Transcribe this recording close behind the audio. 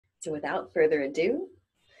So without further ado,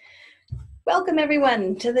 welcome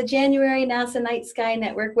everyone to the January NASA Night Sky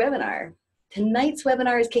Network webinar. Tonight's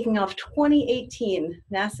webinar is kicking off 2018,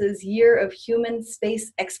 NASA's Year of Human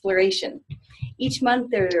Space Exploration. Each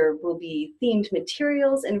month there will be themed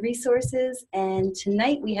materials and resources, and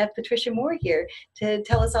tonight we have Patricia Moore here to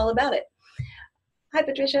tell us all about it. Hi,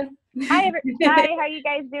 Patricia. Hi, hi, how are you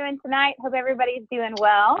guys doing tonight? Hope everybody's doing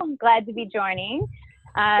well. I'm glad to be joining.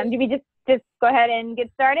 Do we just go ahead and get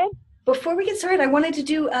started? Before we get started, I wanted to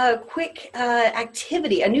do a quick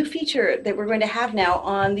activity. A new feature that we're going to have now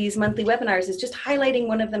on these monthly webinars is just highlighting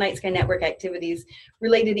one of the Night Sky Network activities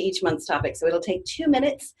related to each month's topic. So it'll take 2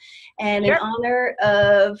 minutes, and in honor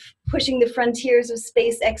of pushing the frontiers of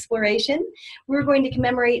space exploration, we're going to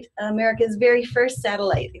commemorate America's very first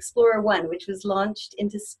satellite, Explorer 1, which was launched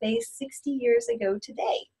into space 60 years ago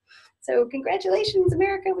today. So congratulations,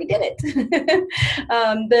 America, we did it.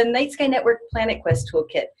 The Night Sky Network Planet Quest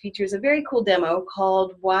Toolkit features a very cool demo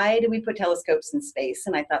called Why Do We Put Telescopes in Space?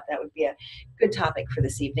 And I thought that would be a good topic for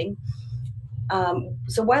this evening.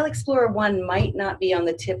 So while Explorer 1 might not be on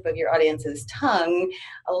the tip of your audience's tongue,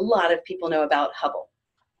 a lot of people know about Hubble.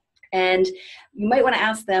 And you might want to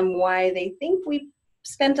ask them why they think we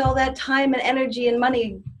spent all that time and energy and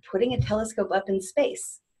money putting a telescope up in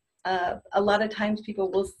space. A lot of times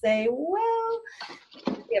people will say, well,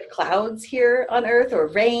 we have clouds here on Earth or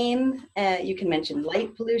rain. You can mention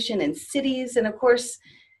light pollution in cities. And of course,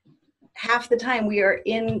 half the time we are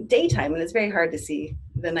in daytime and it's very hard to see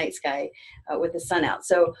the night sky with the sun out.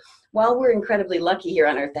 So while we're incredibly lucky here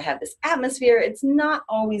on Earth to have this atmosphere, it's not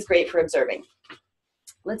always great for observing.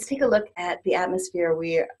 Let's take a look at the atmosphere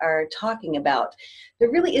we are talking about.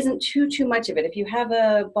 There really isn't too much of it. If you have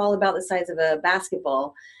a ball about the size of a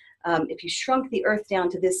basketball, if you shrunk the Earth down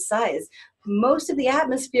to this size, most of the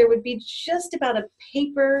atmosphere would be just about a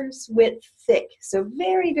paper's width thick. So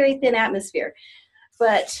very, very thin atmosphere.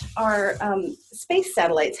 But our space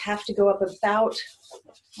satellites have to go up about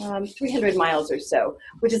 300 miles or so,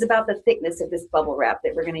 which is about the thickness of this bubble wrap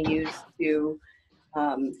that we're going to use to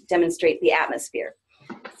demonstrate the atmosphere.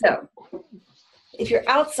 So if you're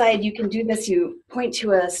outside, you can do this. You point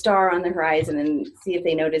to a star on the horizon and see if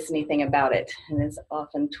they notice anything about it. And it's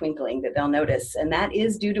often twinkling that they'll notice. And that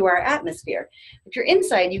is due to our atmosphere. If you're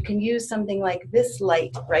inside, you can use something like this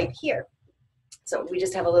light right here. So we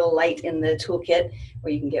just have a little light in the toolkit, or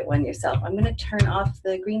you can get one yourself. I'm going to turn off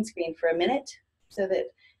the green screen for a minute so that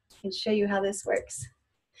I can show you how this works.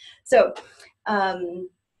 So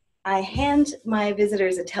I hand my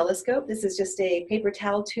visitors a telescope. This is just a paper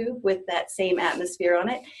towel tube with that same atmosphere on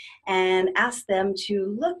it, and ask them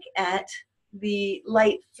to look at the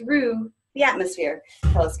light through the atmosphere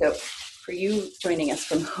telescope. For you joining us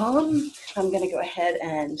from home, I'm going to go ahead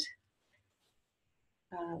and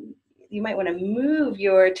you might want to move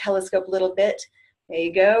your telescope a little bit. There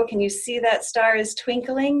you go. Can you see that star is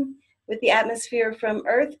twinkling with the atmosphere from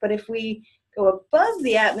Earth? But if we go above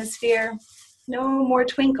the atmosphere, no more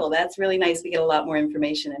twinkle. That's really nice. We get a lot more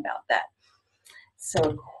information about that.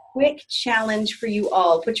 So quick challenge for you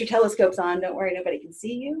all. Put your telescopes on. Don't worry, nobody can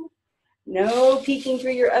see you. No peeking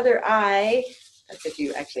through your other eye. That's if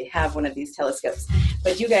you actually have one of these telescopes.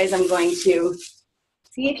 But you guys, I'm going to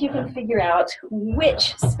see if you can figure out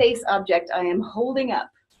which space object I am holding up.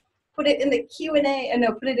 Put it in the Q&A,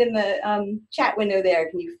 no, put it in the chat window there.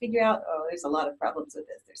 Can you figure out? Oh, there's a lot of problems with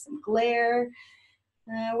this. There's some glare.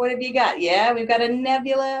 What have you got? Yeah, we've got a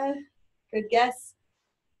nebula. Good guess.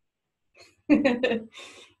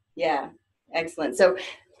 Yeah, excellent. So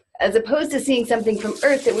as opposed to seeing something from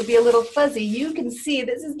Earth that would be a little fuzzy, you can see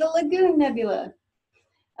this is the Lagoon Nebula.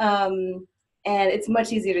 And it's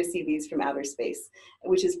much easier to see these from outer space,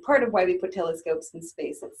 which is part of why we put telescopes in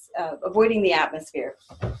space. It's avoiding the atmosphere.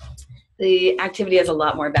 The activity has a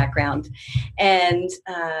lot more background. And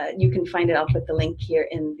you can find it. I'll put the link here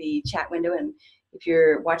in the chat window. And if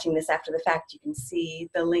you're watching this after the fact, you can see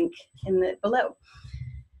the link in the below.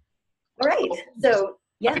 All right, so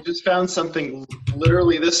yeah. I just found something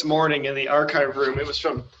literally this morning in the archive room. It was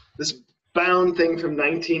from this bound thing from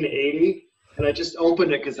 1980, and I just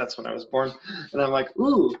opened it because that's when I was born. And I'm like,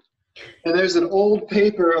 ooh. And there's an old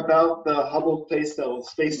paper about the Hubble Space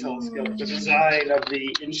Telescope, the design of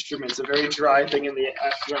the instruments, a very dry thing in the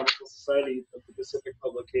Astronomical Society of the Pacific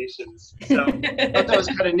Publications. So I thought that was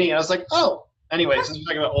kind of neat. I was like, oh. Anyway, since we're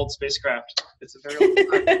talking about old spacecraft, it's a very old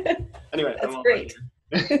time. Anyway, that's great.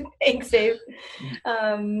 Thanks, Dave.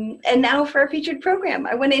 And now for our featured program,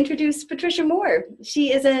 I want to introduce Patricia Moore.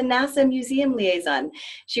 She is a NASA museum liaison.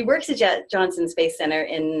 She works at Johnson Space Center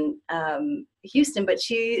in Houston, but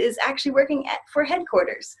she is actually working for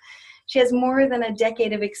headquarters. She has more than a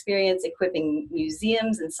decade of experience equipping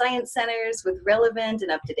museums and science centers with relevant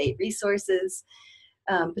and up-to-date resources.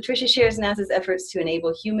 Patricia shares NASA's efforts to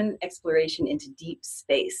enable human exploration into deep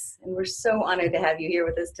space. And we're so honored to have you here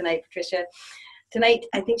with us tonight, Patricia. Tonight,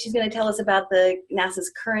 I think she's going to tell us about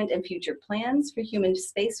NASA's current and future plans for human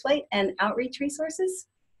spaceflight and outreach resources.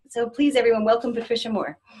 So please, everyone, welcome Patricia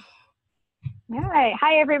Moore. All right.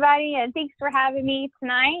 Hi, everybody, and thanks for having me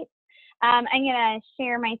tonight. I'm going to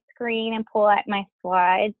share my screen and pull out my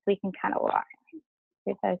slides so we can kind of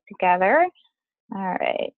get those together. All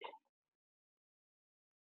right.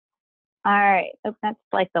 All right. Oh, that's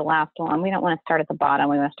like the last one. We don't want to start at the bottom.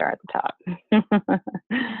 We want to start at the top.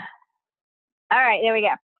 All right. There we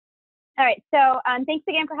go. All right. So thanks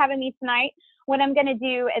again for having me tonight. What I'm going to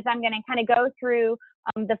do is I'm going to kind of go through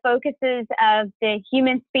the focuses of the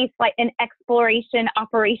Human Spaceflight and Exploration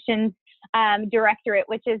Operations Directorate,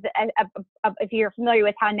 which is, if you're familiar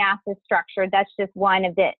with how NASA is structured, that's just one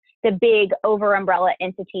of the big over umbrella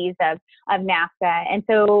entities of NASA. And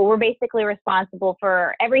so we're basically responsible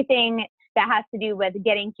for everything that has to do with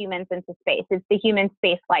getting humans into space. It's the Human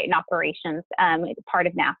Spaceflight and Operations part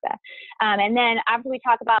of NASA. And then after we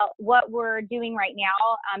talk about what we're doing right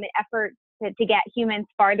now, an effort to get humans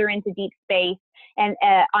farther into deep space and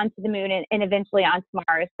onto the moon and eventually onto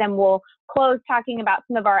Mars, then we'll close talking about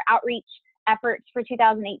some of our outreach efforts for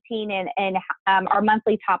 2018 and our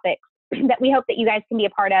monthly topics that we hope that you guys can be a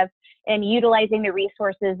part of and utilizing the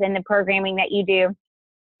resources and the programming that you do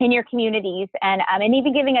in your communities, and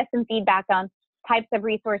even giving us some feedback on types of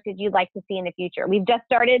resources you'd like to see in the future. We've just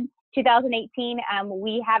started 2018.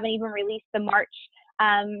 We haven't even released the March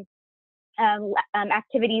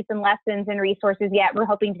activities and lessons and resources yet. We're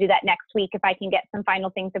hoping to do that next week if I can get some final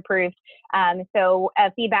things approved. So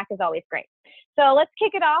feedback is always great. So let's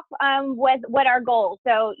kick it off with what our goals.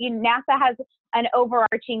 So NASA has an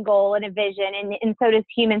overarching goal and a vision, and so does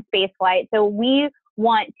human spaceflight. So we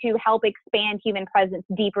want to help expand human presence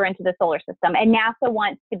deeper into the solar system, and NASA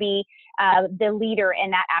wants to be the leader in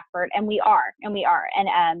that effort, and we are.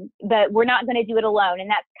 But we're not going to do it alone, and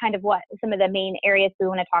that's kind of what some of the main areas we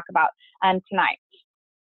want to talk about tonight.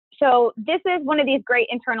 So this is one of these great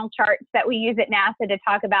internal charts that we use at NASA to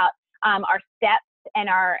talk about our steps and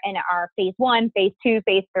our phase 1, phase 2,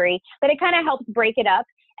 phase 3, but it kind of helps break it up.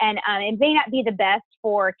 And it may not be the best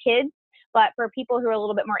for kids, but for people who are a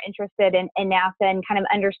little bit more interested in NASA and kind of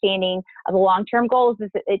understanding of the long-term goals,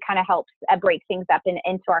 it kind of helps break things up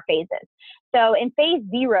into our phases. So in phase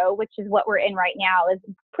 0, which is what we're in right now, is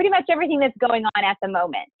pretty much everything that's going on at the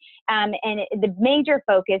moment. And the major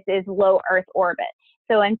focus is low Earth orbit.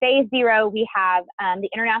 So in phase 0, we have the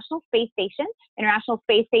International Space Station. International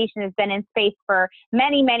Space Station has been in space for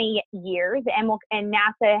many, many years, and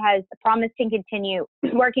NASA has promised to continue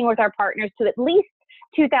working with our partners to at least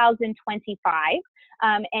 2025,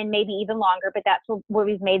 and maybe even longer, but that's where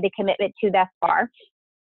we've made the commitment to thus far.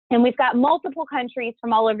 And we've got multiple countries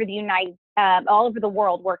from all over the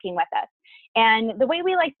world working with us. And the way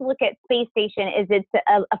we like to look at space station is it's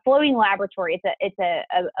a floating laboratory.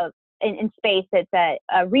 In space, it's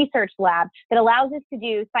a research lab that allows us to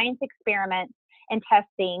do science experiments and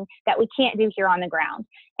testing that we can't do here on the ground.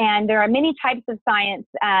 And there are many types of science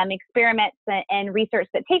experiments and research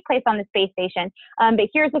that take place on the space station. But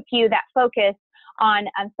here's a few that focus on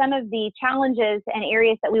some of the challenges and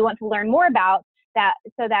areas that we want to learn more about,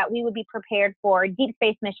 so that we would be prepared for deep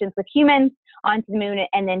space missions with humans onto the moon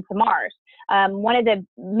and then to Mars. One of the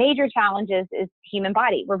major challenges is the human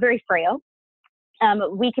body. We're very frail.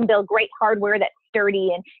 We can build great hardware that's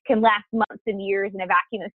sturdy and can last months and years in a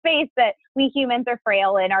vacuum of space, but we humans are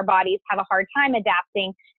frail and our bodies have a hard time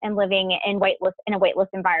adapting and living in a weightless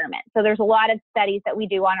environment. So there's a lot of studies that we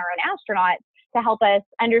do on our own astronauts to help us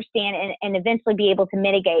understand and eventually be able to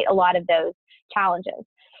mitigate a lot of those challenges.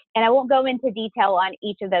 And I won't go into detail on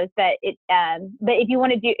each of those, but if you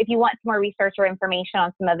want some more research or information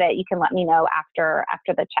on some of it, you can let me know after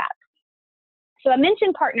the chat. So I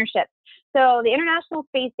mentioned partnerships. So the International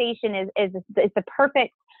Space Station is the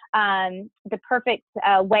perfect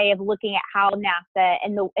way of looking at how NASA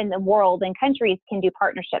and the world and countries can do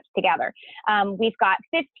partnerships together. We've got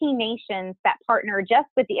 15 nations that partner just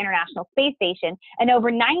with the International Space Station, and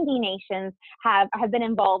over 90 nations have been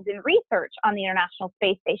involved in research on the International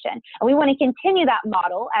Space Station. And we want to continue that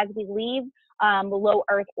model as we leave the low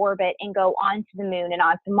Earth orbit and go onto the moon and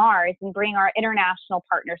onto Mars and bring our international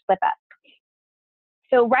partners with us.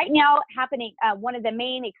 So right now, one of the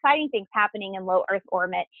main exciting things happening in low Earth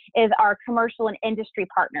orbit is our commercial and industry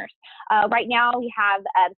partners. Right now, we have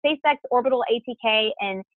SpaceX, Orbital ATK,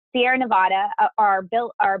 and Sierra Nevada are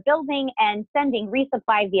building and sending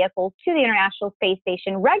resupply vehicles to the International Space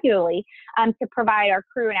Station regularly to provide our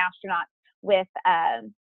crew and astronauts with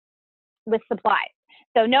supplies.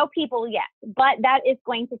 So no people yet, but that is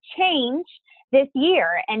going to change this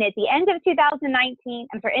year. And at the end of 2018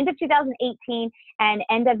 and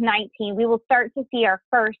end of 19, we will start to see our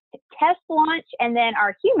first test launch and then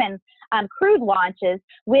our human crewed launches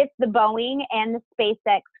with the Boeing and the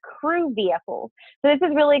SpaceX crew vehicles. So this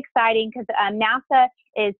is really exciting because NASA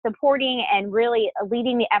is supporting and really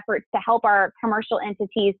leading the efforts to help our commercial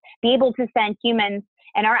entities be able to send humans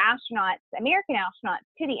and our astronauts, American astronauts,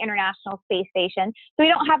 to the International Space Station. So we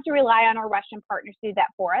don't have to rely on our Russian partners to do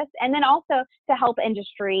that for us. And then also to help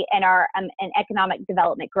industry and our and economic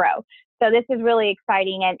development grow. So this is really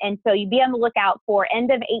exciting. And so you be on the lookout for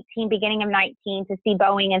end of 18, beginning of 19 to see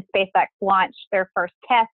Boeing and SpaceX launch their first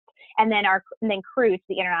test and then crew to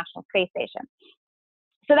the International Space Station.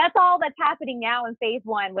 So that's all that's happening now in phase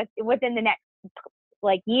one within the next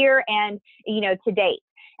year and, to date.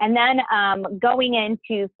 And then going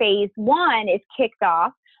into phase one is kicked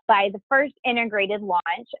off by the first integrated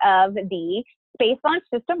launch of the Space Launch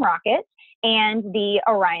System rocket and the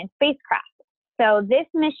Orion spacecraft. So this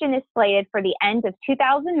mission is slated for the end of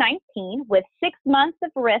 2019 with 6 months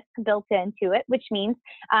of risk built into it, which means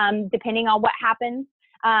depending on what happens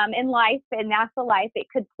in life, in NASA life, it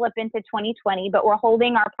could slip into 2020, but we're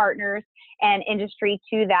holding our partners and industry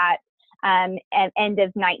to that end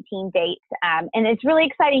of 19 date. And it's really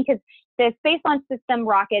exciting because the Space Launch System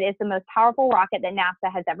rocket is the most powerful rocket that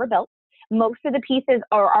NASA has ever built. Most of the pieces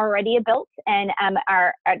are already built and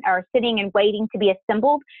are sitting and waiting to be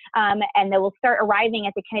assembled, and they will start arriving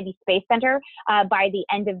at the Kennedy Space Center by the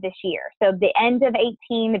end of this year. So the end of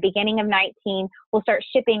 18, the beginning of 19, we'll start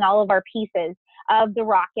shipping all of our pieces of the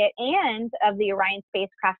rocket and of the Orion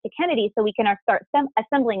spacecraft to Kennedy so we can start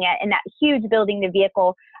assembling it in that huge building, the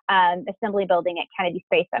vehicle assembly building at Kennedy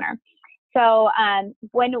Space Center. So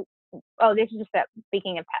this is just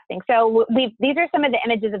speaking of testing. So these are some of the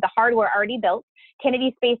images of the hardware already built.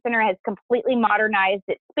 Kennedy Space Center has completely modernized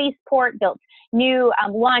its spaceport, built new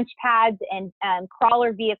launch pads and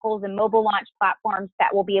crawler vehicles and mobile launch platforms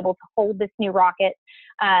that will be able to hold this new rocket.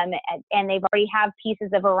 And they've already have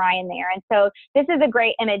pieces of Orion there. And so this is a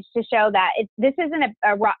great image to show that this isn't a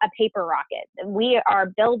paper rocket. We are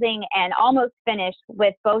building and almost finished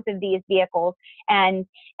with both of these vehicles. And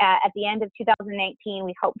at the end of 2019,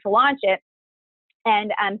 we hope to launch it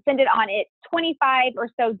and send it on its 25 or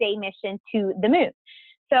so day mission to the moon.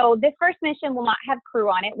 So this first mission will not have crew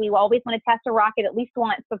on it. We always want to test a rocket at least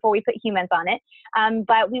once before we put humans on it.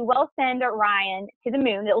 But we will send Orion to the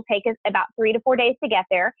moon. It will take us about 3 to 4 days to get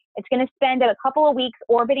there. It's going to spend a couple of weeks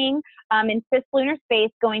orbiting in cislunar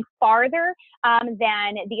space, going farther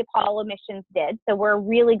than the Apollo missions did. So we're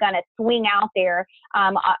really going to swing out there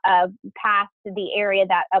past the area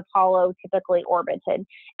that Apollo typically orbited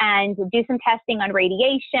and do some testing on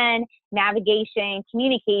radiation, navigation,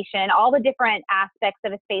 communication, all the different aspects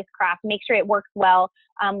of a spacecraft, make sure it works well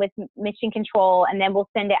with mission control, and then we'll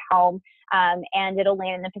send it home and it'll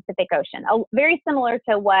land in the Pacific Ocean. Very similar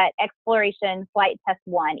to what Exploration Flight Test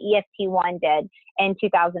 1, EFT-1 did in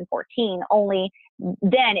 2014, only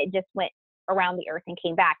then it just went around the Earth and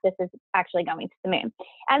came back. This is actually going to the moon.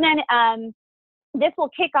 And then this will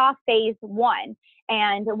kick off phase one.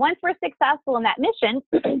 And once we're successful in that mission,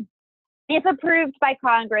 if approved by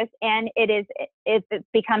Congress and it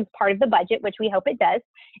becomes part of the budget, which we hope it does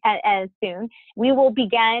as soon, we will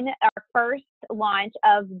begin our first launch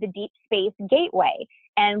of the Deep Space Gateway,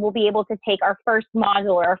 and we'll be able to take our first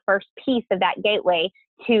module or our first piece of that gateway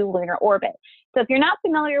to lunar orbit. So if you're not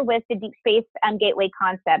familiar with the Deep Space Gateway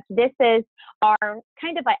concept, this is our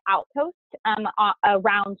kind of an outpost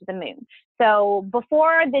around the moon. So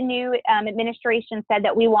before the new administration said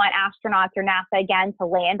that we want astronauts or NASA again to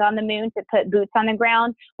land on the moon, to put boots on the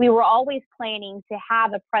ground, we were always planning to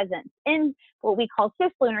have a presence in what we call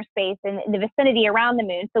cislunar space in the vicinity around the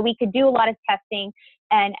moon, so we could do a lot of testing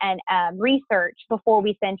and research before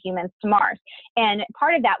we send humans to Mars. And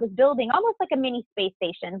part of that was building almost like a mini space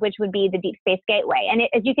station, which would be the Deep Space Gateway. And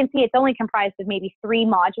as you can see, it's only comprised of maybe 3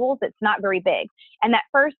 modules. It's not very big. And that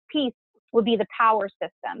first piece would be the power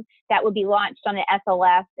system that would be launched on the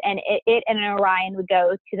SLS, and it and an Orion would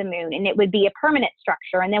go to the moon, and it would be a permanent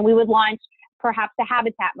structure. And then we would launch perhaps a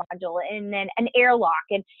habitat module and then an airlock.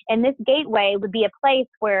 And this gateway would be a place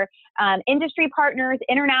where industry partners,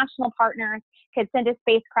 international partners could send a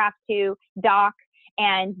spacecraft to dock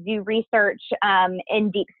and do research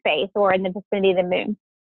in deep space or in the vicinity of the moon.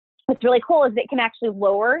 What's really cool is it can actually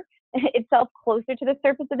lower itself closer to the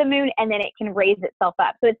surface of the moon, and then it can raise itself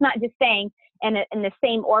up. So it's not just staying in the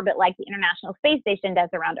same orbit like the International Space Station does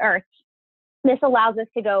around Earth. This allows us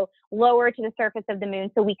to go lower to the surface of the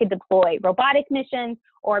moon so we could deploy robotic missions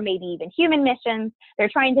or maybe even human missions.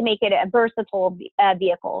 They're trying to make it a versatile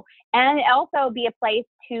vehicle, and also be a place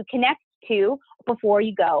to connect to before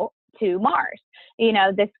you go to Mars. You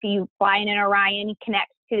know, you fly in an Orion, you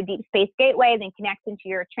connect to the Deep Space Gateway, then connect into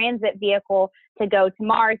your transit vehicle to go to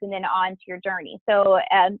Mars and then on to your journey. So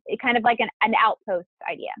it's kind of like an outpost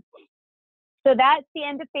idea. So that's the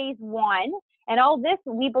end of phase 1. And all this,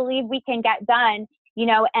 we believe we can get done, you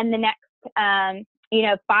know, in the next,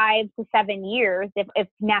 5 to 7 years if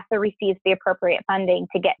NASA receives the appropriate funding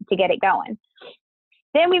to get it going.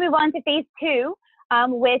 Then we move on to phase 2,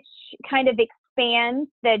 which kind of expands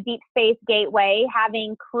the Deep Space Gateway,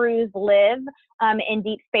 having crews live in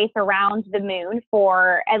deep space around the moon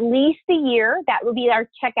for at least a year. That would be our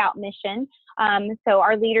checkout mission. So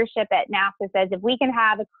our leadership at NASA says if we can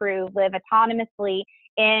have a crew live autonomously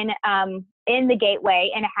in the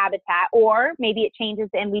gateway in a habitat, or maybe it changes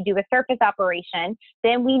and we do a surface operation,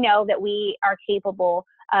 then we know that we are capable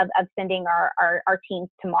of sending our teams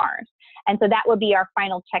to Mars. And so that would be our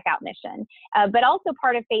final checkout mission. But also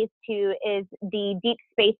part of phase 2 is the deep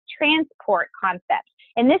space transport concept.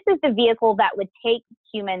 And this is the vehicle that would take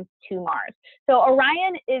humans to Mars. So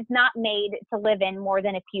Orion is not made to live in more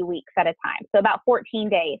than a few weeks at a time. So about 14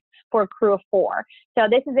 days for a crew of 4. So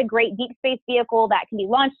this is a great deep space vehicle that can be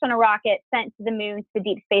launched on a rocket, sent to the moon, to the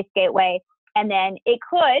Deep Space Gateway, and then it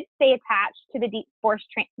could stay attached to the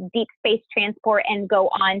deep space transport and go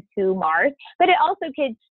on to Mars. But it also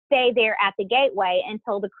could stay there at the gateway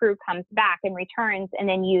until the crew comes back and returns, and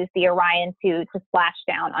then use the Orion to splash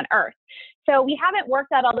down on Earth. So we haven't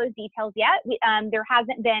worked out all those details yet. There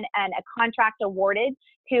hasn't been a contract awarded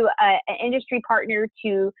to an industry partner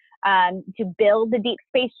to build the deep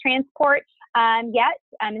space transport yet.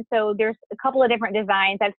 And so there's a couple of different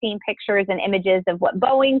designs. I've seen pictures and images of what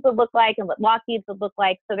Boeing's would look like and what Lockheed's would look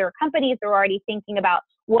like. So there are companies that are already thinking about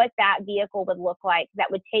what that vehicle would look like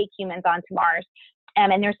that would take humans onto Mars.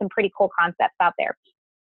 And there's some pretty cool concepts out there.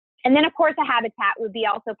 And then, of course, a habitat would be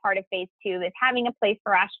also part of phase 2, is having a place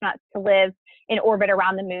for astronauts to live in orbit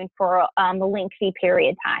around the moon for a lengthy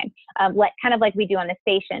period of time, kind of like we do on the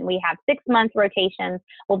station. We have 6-month rotations.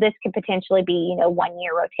 Well, this could potentially be,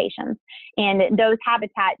 1-year rotations. And those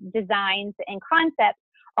habitat designs and concepts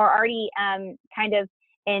are already kind of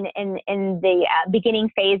in the beginning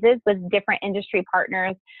phases with different industry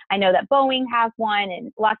partners. I know that Boeing has one,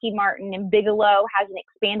 and Lockheed Martin and Bigelow has an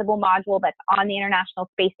expandable module that's on the International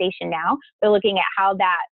Space Station now. They're looking at how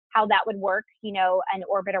that would work, in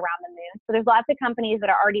orbit around the moon. So there's lots of companies that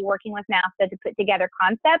are already working with NASA to put together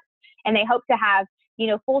concepts, and they hope to have,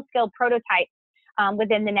 full-scale prototypes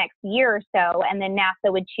within the next year or so, and then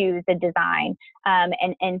NASA would choose a design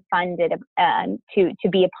and fund it to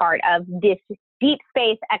be a part of this deep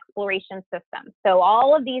space exploration system. So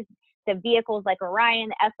all of the vehicles like Orion,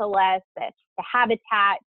 SLS, the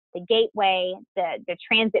habitat, the gateway, the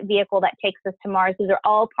transit vehicle that takes us to Mars, these are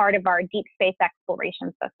all part of our deep space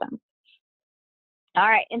exploration system. All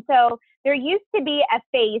right, and so there used to be a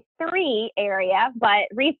phase 3 area, but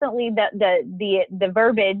recently the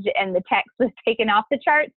verbiage and the text was taken off the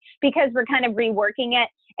charts because we're kind of reworking it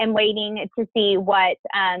and waiting to see what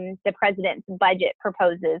the president's budget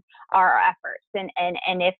proposes are our efforts.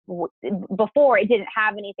 And if before it didn't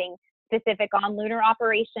have anything specific on lunar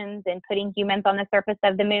operations and putting humans on the surface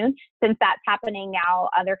of the moon, since that's happening now,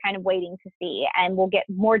 they're kind of waiting to see, and we'll get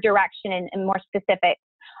more direction and more specifics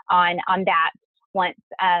on that once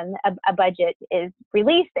a budget is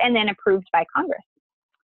released and then approved by Congress.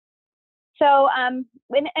 So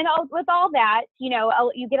with all that,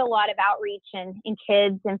 you get a lot of outreach in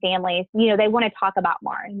kids and families. They want to talk about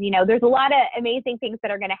Mars. There's a lot of amazing things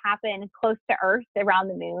that are going to happen close to Earth around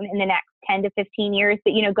the moon in the next 10 to 15 years.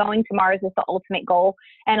 But, going to Mars is the ultimate goal.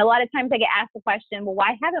 And a lot of times I get asked the question, well,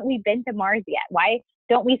 why haven't we been to Mars yet? Why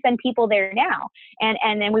don't we send people there now?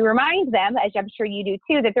 And then we remind them, as I'm sure you do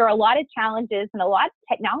too, that there are a lot of challenges and a lot of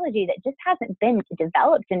technology that just hasn't been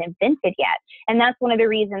developed and invented yet. And that's one of the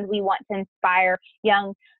reasons we want to inspire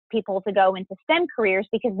young people to go into STEM careers,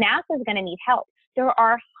 because NASA is going to need help. There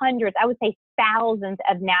are hundreds, I would say thousands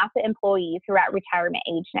of NASA employees who are at retirement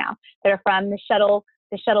age now that are from the shuttle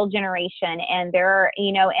generation, and they're,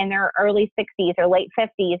 in their early 60s or late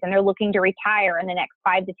 50s, and they're looking to retire in the next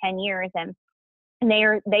 5 to 10 years. And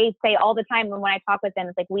they say all the time when I talk with them,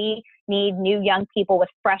 it's like, we need new young people with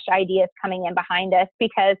fresh ideas coming in behind us,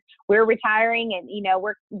 because we're retiring and,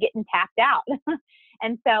 we're getting tapped out.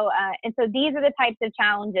 And so these are the types of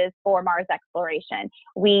challenges for Mars exploration.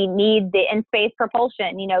 We need the in-space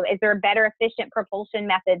propulsion. You know, is there better efficient propulsion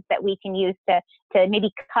methods that we can use to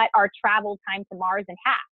maybe cut our travel time to Mars in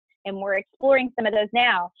half? And we're exploring some of those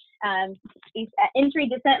now. Entry,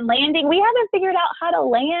 descent, and landing. We haven't figured out how to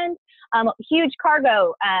land huge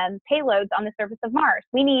cargo payloads on the surface of Mars.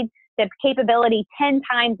 We need the capability 10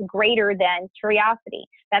 times greater than Curiosity.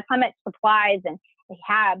 That's how much supplies and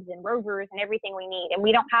HABs and rovers and everything we need. And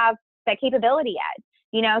we don't have that capability yet.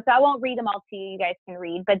 You know, so I won't read them all to you. You guys can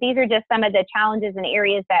read, but these are just some of the challenges and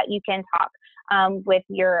areas that you can talk with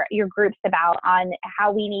your groups about on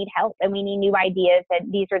how we need help and we need new ideas.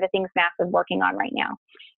 And these are the things NASA is working on right now.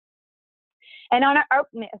 And on our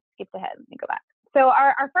skip ahead, let me go back. So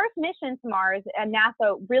our first mission to Mars,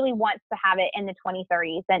 NASA really wants to have it in the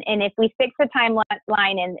 2030s. And if we fix the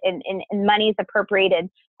timeline and money is appropriated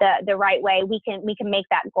the right way, we can make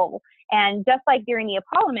that goal. And just like during the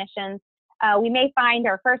Apollo missions, we may find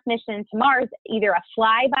our first mission to Mars either a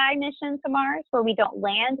flyby mission to Mars, where we don't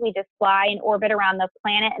land, we just fly and orbit around the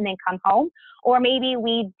planet and then come home, or maybe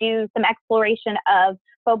we do some exploration of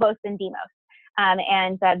Phobos and Deimos.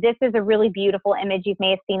 This is a really beautiful image. You may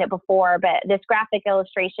have seen it before, but this graphic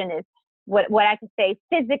illustration is what I could say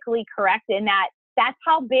physically correct in that that's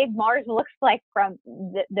how big Mars looks like from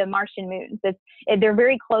the Martian moons. They're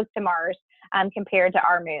very close to Mars compared to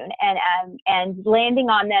our moon, and landing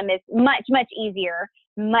on them is much easier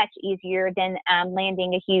than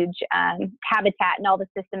landing a huge habitat and all the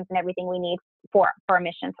systems and everything we need for a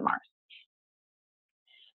mission to Mars.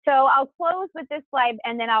 So I'll close with this slide,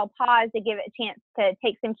 and then I'll pause to give it a chance to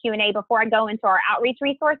take some Q&A before I go into our outreach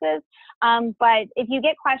resources. But if you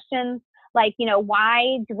get questions like, you know,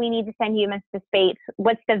 why do we need to send humans to space?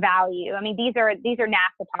 What's the value? I mean, these are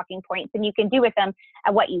NASA talking points, and you can do with them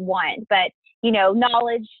what you want. But, you know,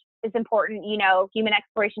 knowledge is important. You know, human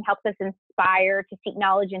exploration helps us inspire to seek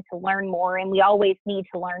knowledge and to learn more. And we always need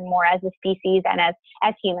to learn more as a species and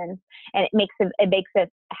as humans. And it makes us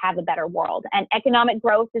have a better world. And economic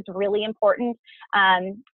growth is really important.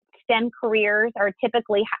 STEM careers are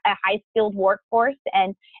typically a high-skilled workforce,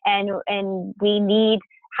 and we need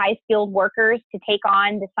high-skilled workers to take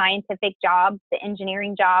on the scientific jobs, the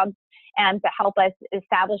engineering jobs, and to help us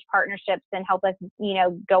establish partnerships and help us, you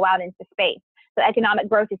know, go out into space. So economic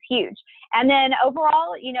growth is huge. And then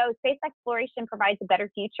overall, you know, space exploration provides a better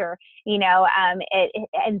future. You know, it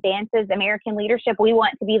advances American leadership. We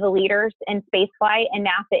want to be the leaders in spaceflight, and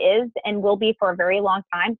NASA is and will be for a very long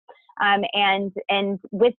time. And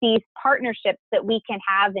with these partnerships that we can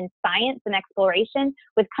have in science and exploration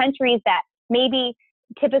with countries that maybe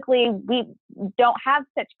typically we don't have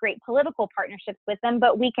such great political partnerships with them,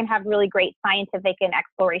 but we can have really great scientific and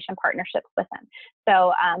exploration partnerships with them.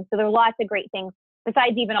 So there are lots of great things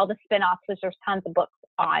besides even all the spin-offs, which there's tons of books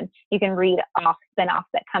on. You can read off spin-offs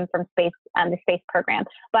that come from space, the space program,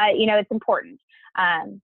 but you know, it's important.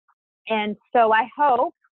 And so I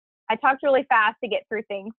hope I talked really fast to get through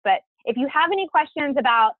things, but if you have any questions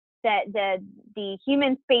about the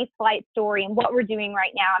human space flight story and what we're doing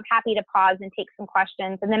right now, I'm happy to pause and take some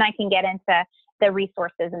questions, and then I can get into the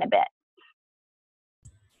resources in a bit.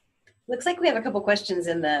 Looks like we have a couple questions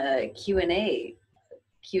in the Q&A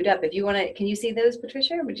queued up. If you want to, can you see those,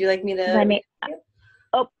 Patricia? Would you like me to?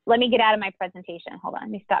 Let me get out of my presentation. Hold on,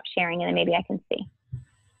 let me stop sharing and then maybe I can see.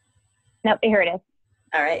 Nope, here it is.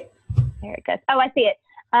 All right. There it goes. Oh, I see it.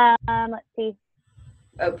 Let's see.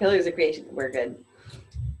 Oh, pillars of creation. We're good.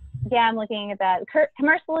 Yeah, I'm looking at that.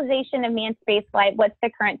 Commercialization of manned spaceflight. What's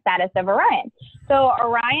the current status of Orion? So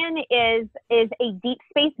Orion is a deep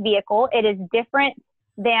space vehicle. It is different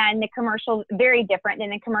than the commercial, very different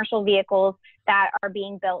than the commercial vehicles that are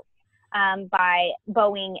being built by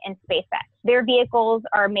Boeing and SpaceX. Their vehicles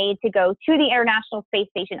are made to go to the International Space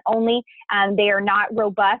Station only. They are not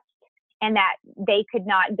robust, and that they could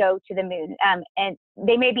not go to the moon. And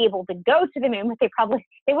they may be able to go to the moon, but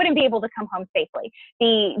they wouldn't be able to come home safely.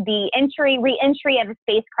 The re-entry of a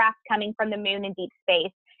spacecraft coming from the moon in deep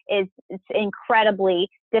space is incredibly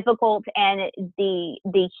difficult, and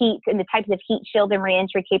the heat and the types of heat shield and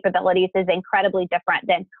re-entry capabilities is incredibly different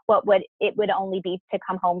than what it would only be to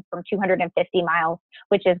come home from 250 miles,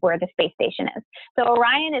 which is where the space station is. So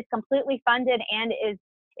Orion is completely funded and is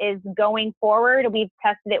going forward. We've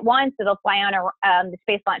tested it once. It'll fly on the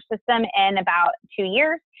Space Launch System in about 2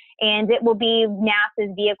 years, and it will be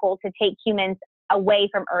NASA's vehicle to take humans away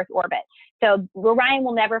from Earth orbit. So Orion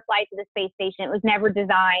will never fly to the space station. It was never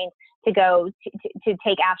designed to go to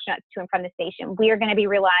take astronauts to and from the station. We are going to be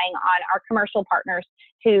relying on our commercial partners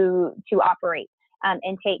to operate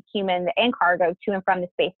and take humans and cargo to and from the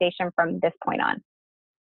space station from this point on.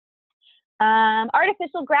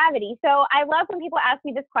 Artificial gravity. So I love when people ask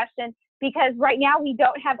me this question, because right now we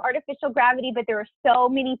don't have artificial gravity, but there are so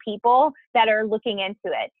many people that are looking into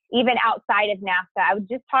it, even outside of NASA. I would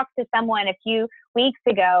just talk to someone a few weeks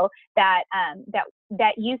ago that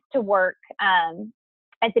that used to work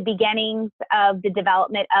at the beginnings of the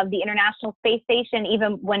development of the International Space Station,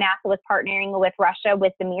 even when NASA was partnering with Russia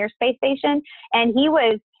with the Mir space station, and he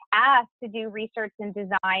was asked to do research and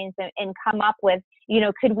designs and come up with,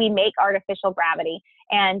 could we make artificial gravity?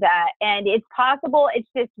 And it's possible. It's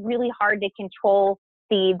just really hard to control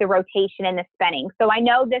the rotation and the spinning. So I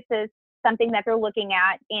know this is something that they're looking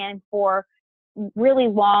at, and for really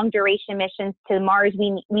long duration missions to Mars,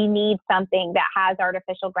 we need something that has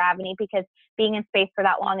artificial gravity, because being in space for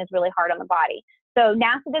that long is really hard on the body. So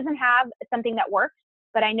NASA doesn't have something that works,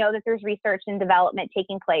 but I know that there's research and development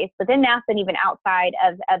taking place within NASA and even outside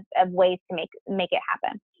of ways to make it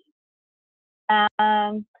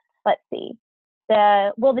happen. Let's see.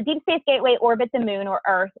 Will the Deep Space Gateway orbit the moon or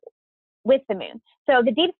Earth with the moon? So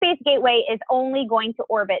the Deep Space Gateway is only going to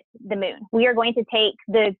orbit the moon. We are going to take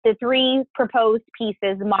the 3 proposed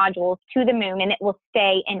pieces, modules, to the moon, and it will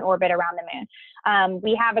stay in orbit around the moon.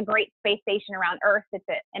 We have a great space station around Earth. It's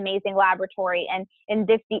an amazing laboratory. And in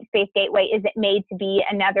this Deep Space Gateway, is it made to be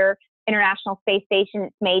another International Space Station?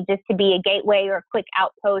 It's made just to be a gateway or a quick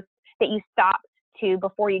outpost that you stop to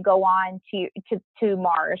before you go on to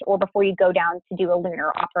Mars, or before you go down to do a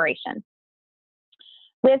lunar operation.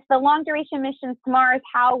 With the long duration missions to Mars,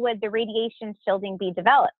 how would the radiation shielding be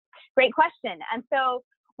developed? Great question. And so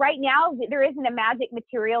right now, there isn't a magic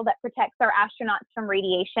material that protects our astronauts from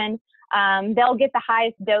radiation. They'll get the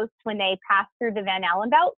highest dose when they pass through the Van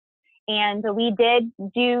Allen belt. And we did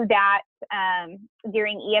do that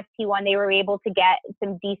during EFT1. They were able to get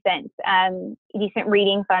some decent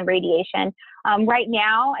readings on radiation. Right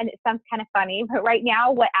now, and it sounds kind of funny, but right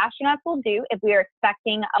now what astronauts will do if we are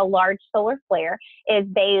expecting a large solar flare is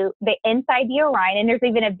they inside the Orion, and there's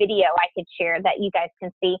even a video I could share that you guys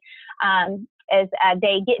can see,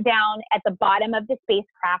 they get down at the bottom of the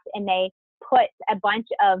spacecraft and they put a bunch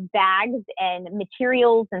of bags and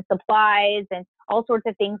materials and supplies and all sorts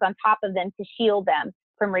of things on top of them to shield them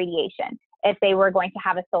from radiation if they were going to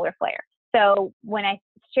have a solar flare. So when I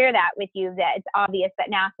share that with you, that it's obvious that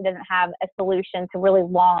NASA doesn't have a solution to really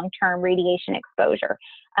long-term radiation exposure.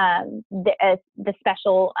 The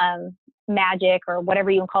special magic, or whatever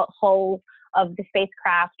you can call it, hull of the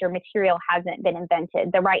spacecraft or material hasn't been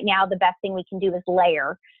invented. Right now, the best thing we can do is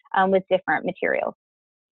layer with different materials.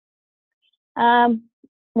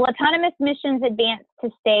 Will autonomous missions advance to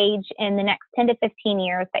stage in the next 10 to 15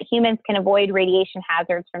 years that humans can avoid radiation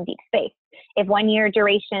hazards from deep space? If 1 year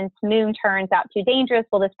duration to moon turns out too dangerous,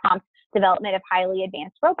 will this prompt development of highly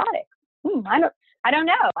advanced robotics? I don't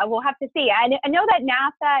know. I will have to see. I know that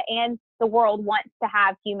NASA and the world wants to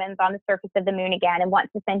have humans on the surface of the moon again and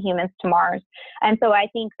wants to send humans to Mars. And so I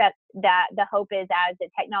think that the hope is, as the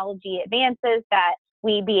technology advances, that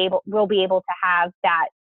we'll be able to have that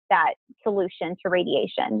solution to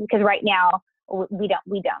radiation, because right now we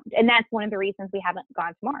don't, and that's one of the reasons we haven't gone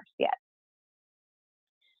to Mars yet.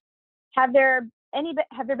 Have there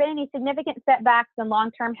been any significant setbacks in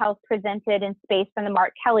long-term health presented in space from the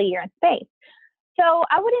Mark Kelly year in space? So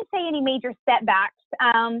I wouldn't say any major setbacks.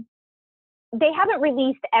 They haven't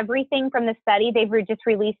released everything from the study. They've just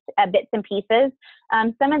released bits and pieces.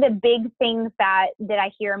 Some of the big things that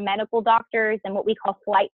I hear medical doctors and what we call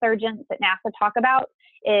flight surgeons at NASA talk about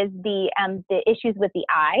is the issues with the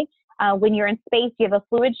eye. When you're in space, you have a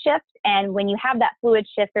fluid shift, and when you have that fluid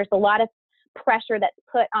shift, there's a lot of pressure that's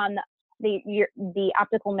put on the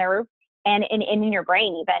optical nerve and in your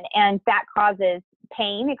brain even, and that causes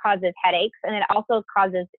pain, it causes headaches, and it also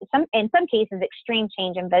causes in some cases extreme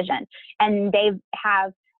change in vision. And they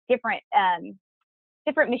have different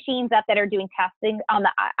machines up that are doing testing on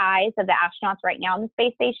the eyes of the astronauts right now on the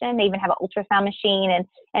space station. They even have an ultrasound machine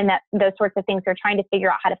and those sorts of things. They're trying to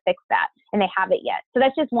figure out how to fix that, and they haven't yet. So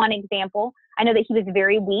that's just one example. I know that he was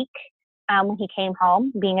very weak when he came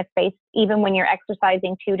home, being in space. Even when you're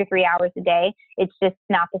exercising 2 to 3 hours a day, it's just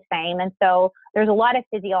not the same. And so there's a lot of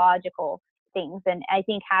physiological things, and I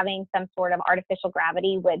think having some sort of artificial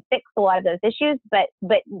gravity would fix a lot of those issues, but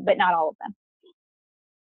not all of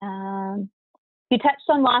them. You touched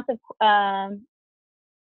on loss of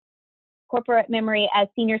corporate memory as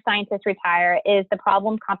senior scientists retire. Is the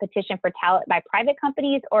problem competition for talent by private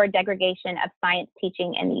companies or degradation of science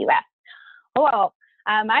teaching in the U.S.? Well,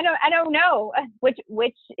 I don't know which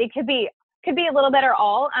it could be. Could be a little bit or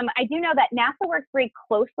all. I do know that NASA works very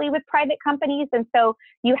closely with private companies, and so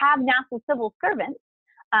you have NASA civil servants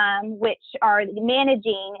which are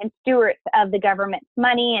managing and stewards of the government's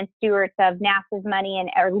money and stewards of NASA's money and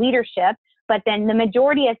our leadership. But then the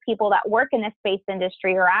majority of people that work in the space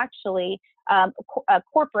industry are actually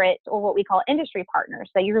corporate, or what we call industry partners.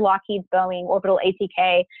 So your Lockheed, Boeing, Orbital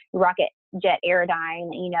ATK, Rocket Jet Aerodyne,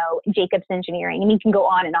 Jacobs Engineering, and you can go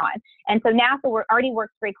on and on. And so NASA already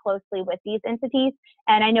works very closely with these entities,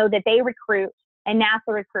 and I know that they recruit and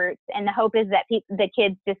NASA recruits, and the hope is that the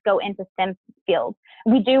kids just go into STEM fields.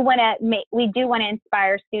 We do want to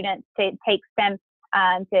inspire students to take STEM,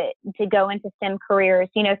 to go into STEM careers.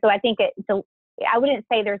 So I think I wouldn't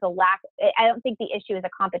say there's a lack. I don't think the issue is a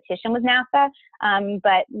competition with NASA,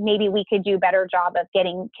 but maybe we could do a better job of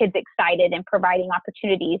getting kids excited and providing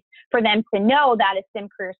opportunities for them to know that a STEM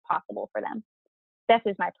career is possible for them. That's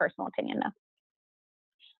just my personal opinion, though.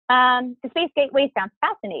 The Space Gateway sounds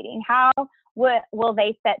fascinating. How will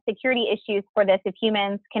they set security issues for this if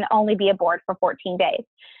humans can only be aboard for 14 days?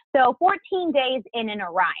 So 14 days in an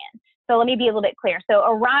Orion. So let me be a little bit clear. So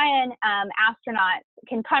Orion astronauts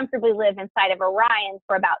can comfortably live inside of Orion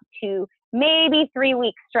for about 2, maybe 3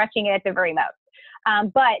 weeks, stretching it at the very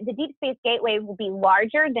most. But the Deep Space Gateway will be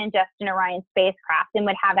larger than just an Orion spacecraft and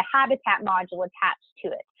would have a habitat module attached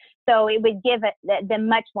to it. So it would give them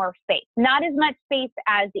much more space. Not as much space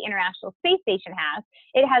as the International Space Station has.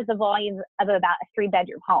 It has the volume of about a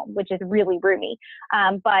 3-bedroom home, which is really roomy.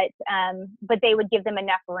 But they would give them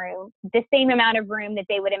enough room, the same amount of room that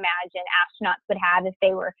they would imagine astronauts would have if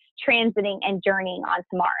they were transiting and journeying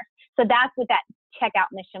onto Mars. So that's what that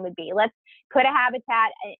checkout mission would be. Let's put a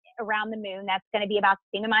habitat around the moon. That's going to be about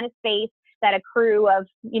the same amount of space that a crew of,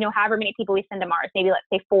 however many people we send to Mars, maybe let's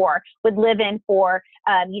say 4, would live in for,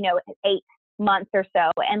 8 months or so,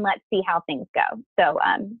 and let's see how things go. So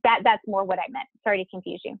that's more what I meant. Sorry to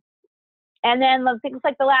confuse you. And then looks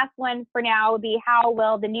like the last one for now would be, how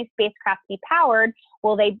will the new spacecraft be powered?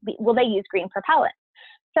 Will they use green propellant?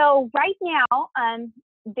 So right now,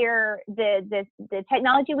 the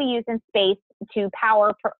technology we use in space to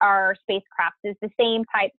power our spacecraft is the same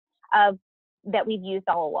type of that we've used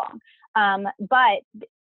all along. But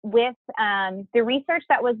with the research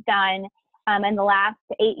that was done in the last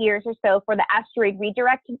 8 years or so for the asteroid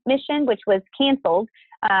redirect mission, which was canceled,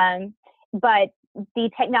 but the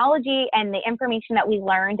technology and the information that we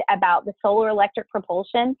learned about the solar electric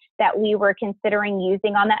propulsion that we were considering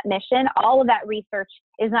using on that mission, all of that research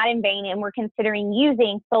is not in vain, and we're considering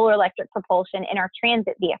using solar electric propulsion in our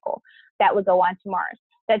transit vehicle that would go on to Mars.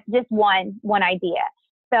 That's just one idea.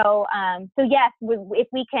 So yes, if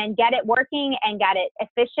we can get it working and get it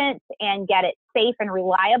efficient and get it safe and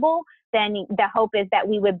reliable, then the hope is that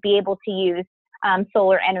we would be able to use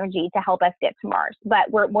solar energy to help us get to Mars.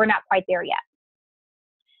 But we're not quite there yet.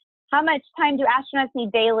 How much time do astronauts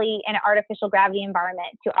need daily in an artificial gravity environment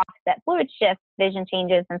to offset fluid shifts, vision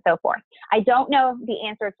changes, and so forth? I don't know the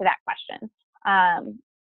answer to that question.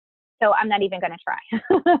 So I'm not even going to try.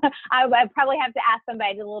 I probably have to ask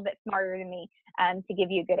somebody a little bit smarter than me to give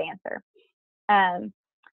you a good answer.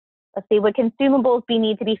 Let's see, would consumables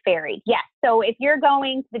need to be ferried? Yes. So if you're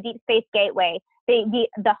going to the Deep Space Gateway,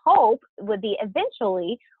 the hope would be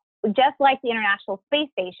eventually, just like the International Space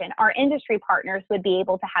Station, our industry partners would be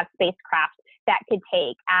able to have spacecraft that could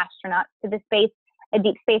take astronauts to the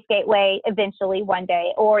Deep Space Gateway eventually one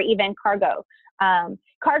day, or even cargo.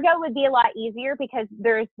 Cargo would be a lot easier because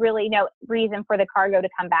there's really no reason for the cargo to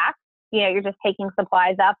come back. You're just taking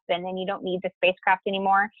supplies up, and then you don't need the spacecraft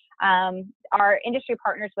anymore. Our industry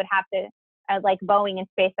partners would have to, like Boeing and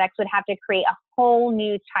SpaceX, would have to create a whole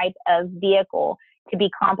new type of vehicle to be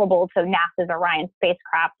comparable to NASA's Orion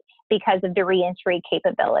spacecraft because of the reentry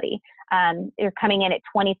capability. They're coming in at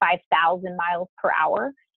 25,000 miles per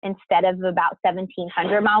hour instead of about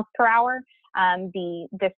 1,700 miles per hour.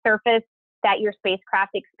 The surface that your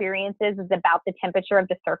spacecraft experiences is about the temperature of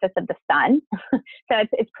the surface of the sun. So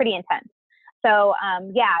it's pretty intense. So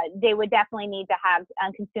yeah, they would definitely need to have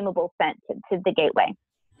consumables sent to the gateway.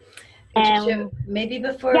 Patricia, maybe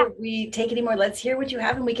before we take any more, let's hear what you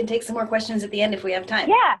have, and we can take some more questions at the end if we have time.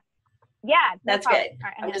 Yeah, that's good.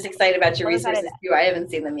 Right, I'm just excited about your resources too. I haven't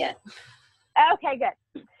seen them yet. Okay,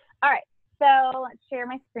 good. All right, so let's share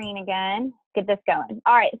my screen again. Get this going.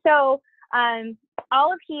 All right, so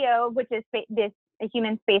all of HEO, which is this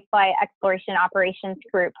Human Spaceflight Exploration Operations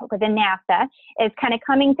Group within NASA, is kind of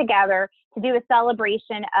coming together to do a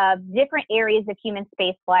celebration of different areas of human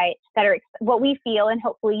spaceflight that are what we feel, and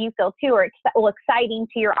hopefully you feel too, are exciting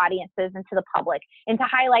to your audiences and to the public, and to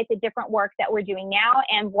highlight the different work that we're doing now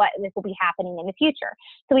and what this will be happening in the future.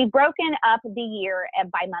 So we've broken up the year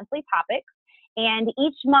by monthly topics, and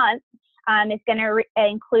each month is going to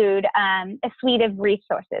include a suite of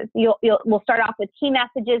resources. We'll start off with key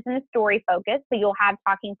messages and a story focus. So you'll have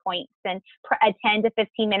talking points and a 10 to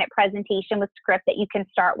 15-minute presentation with script that you can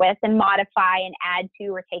start with and modify and add to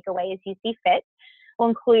or take away as you see fit. We'll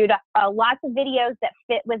include lots of videos that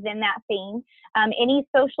fit within that theme. Any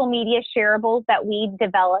social media shareables that we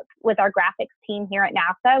develop with our graphics team here at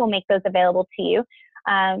NASA, we'll make those available to you.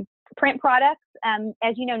 Print products,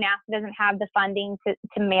 as you know, NASA doesn't have the funding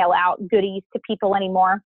to mail out goodies to people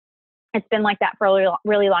anymore. It's been like that for a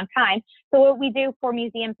really long time. So what we do for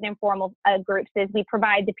museums and informal groups is we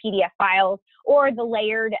provide the PDF files or the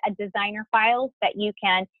layered designer files that you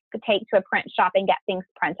can take to a print shop and get things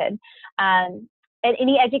printed.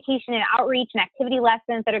 Any education and outreach and activity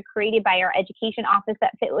lessons that are created by our education office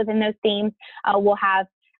that fit within those themes, we'll have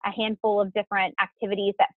a handful of different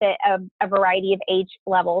activities that fit a variety of age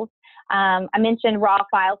levels. I mentioned raw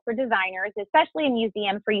files for designers, especially in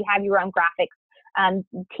museums where you have your own graphics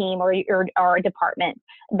team or department.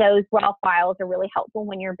 Those raw files are really helpful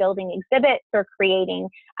when you're building exhibits or creating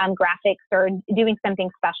graphics or doing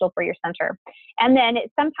something special for your center. And then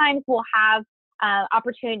sometimes we'll have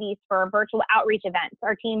opportunities for virtual outreach events.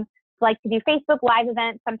 Our team like to do Facebook Live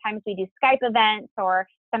events. Sometimes we do Skype events, or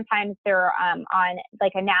sometimes they're on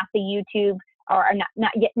like a NASA YouTube or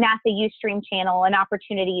not NASA Ustream channel, and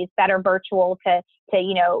opportunities that are virtual to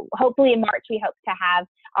hopefully in March we hope to have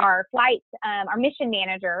our our mission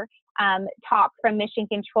manager talk from Mission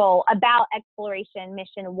Control about Exploration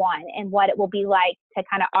Mission 1 and what it will be like to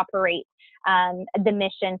kind of operate the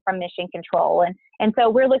mission from Mission Control. And so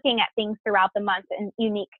we're looking at things throughout the month and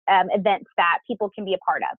unique events that people can be a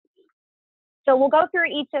part of. So we'll go through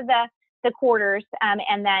each of the quarters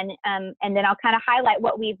and then I'll kind of highlight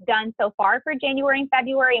what we've done so far for January and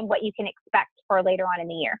February and what you can expect for later on in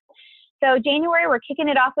the year. So January, we're kicking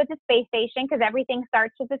it off with the space station because everything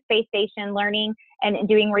starts with the space station, learning and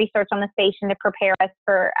doing research on the station to prepare us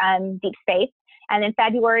for deep space. And then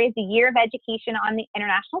February is the year of education on the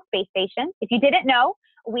International Space Station. If you didn't know,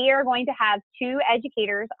 we are going to have 2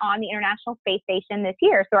 educators on the International Space Station this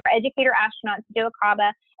year. So our educator astronauts, Joe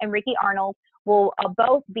Acaba and Ricky Arnold, will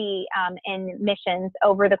both be in missions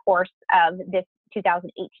over the course of this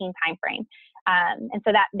 2018 timeframe. And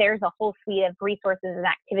so that there's a whole suite of resources and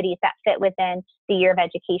activities that fit within the year of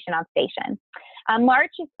education on station.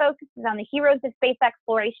 March focuses on the heroes of space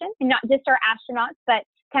exploration, and not just our astronauts, but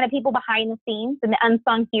kind of people behind the scenes and the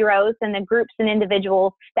unsung heroes and the groups and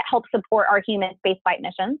individuals that help support our human spaceflight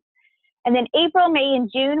missions. And then April, May, and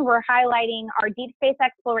June, we're highlighting our deep space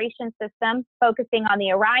exploration system, focusing on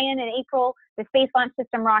the Orion in April, the Space Launch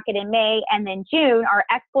System rocket in May, and then June, our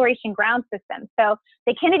exploration ground system. So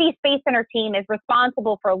the Kennedy Space Center team is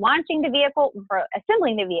responsible for launching the vehicle, for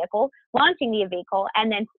assembling the vehicle, launching the vehicle,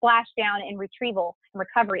 and then splashdown and retrieval and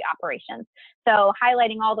recovery operations. So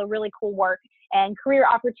highlighting all the really cool work and career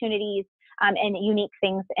opportunities and unique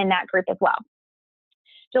things in that group as well.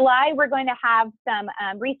 July, we're going to have some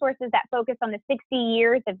resources that focus on the 60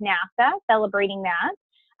 years of NASA, celebrating that.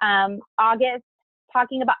 August,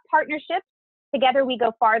 talking about partnerships. Together we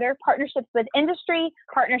go farther. Partnerships with industry,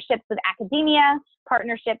 partnerships with academia,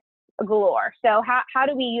 partnerships galore. So how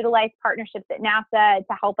do we utilize partnerships at NASA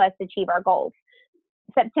to help us achieve our goals?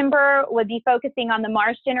 September would be focusing on the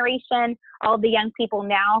Mars generation, all the young people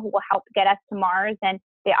now who will help get us to Mars, and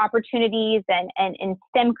the opportunities and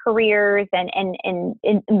STEM careers and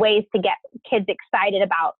ways to get kids excited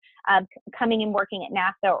about coming and working at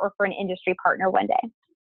NASA or for an industry partner one day.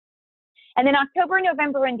 And then October,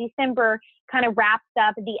 November, and December kind of wraps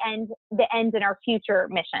up the end in our future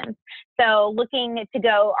missions. So looking to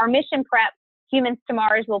go, our mission prep, humans to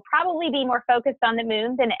Mars, will probably be more focused on the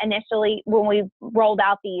moon than initially when we rolled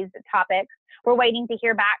out these topics. We're waiting to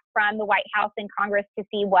hear back from the White House and Congress to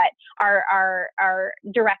see what our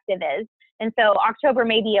directive is. And so October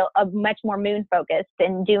may be a much more moon focused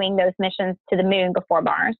in doing those missions to the moon before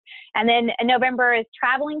Mars. And then November is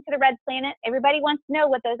traveling to the red planet. Everybody wants to know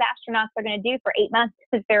what those astronauts are going to do for 8 months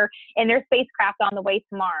because they're in their spacecraft on the way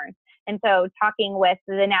to Mars. And so talking with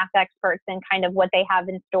the NASA experts and kind of what they have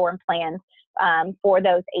in store and plans for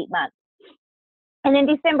those 8 months. And then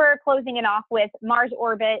December, closing it off with Mars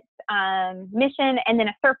orbit mission, and then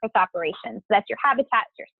a surface operation. So that's your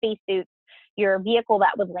habitats, your spacesuits, your vehicle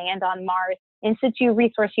that would land on Mars, in situ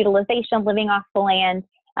resource utilization, living off the land,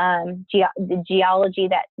 the geology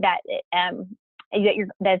that's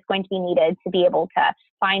going to be needed to be able to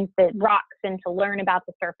find the rocks and to learn about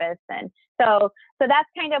the surface. And so that's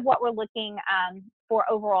kind of what we're looking for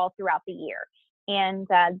overall throughout the year. And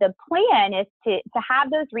the plan is to have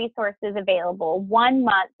those resources available 1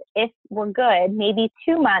 month, if we're good, maybe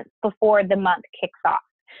 2 months before the month kicks off.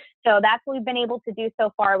 So that's what we've been able to do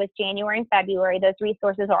so far with January and February. Those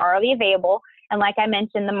resources are already available. And like I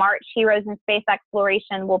mentioned, the March Heroes in Space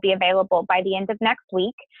Exploration will be available by the end of next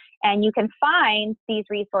week. And you can find these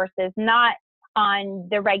resources not on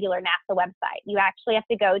the regular NASA website. You actually have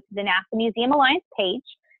to go to the NASA Museum Alliance page,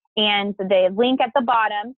 and the link at the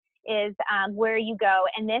bottom is where you go.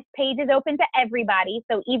 And this page is open to everybody.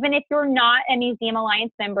 So even if you're not a Museum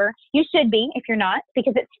Alliance member, you should be if you're not,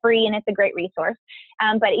 because it's free and it's a great resource.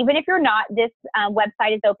 But even if you're not, this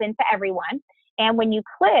website is open to everyone. And when you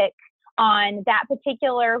click on that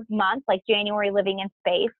particular month, like January Living in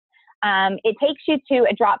Space, it takes you to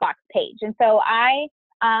a Dropbox page. And so I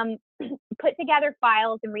put together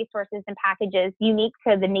files and resources and packages unique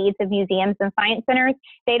to the needs of museums and science centers.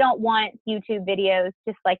 They don't want YouTube videos,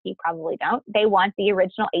 just like you probably don't. They want the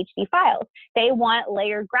original HD files. They want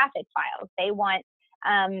layered graphic files. They want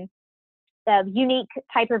the unique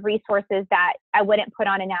type of resources that I wouldn't put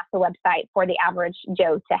on a NASA website for the average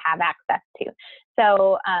Joe to have access to.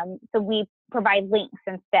 So, so we provide links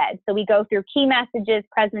instead. So we go through key messages,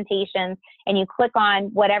 presentations, and you click on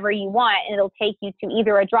whatever you want, and it'll take you to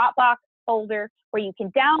either a Dropbox folder where you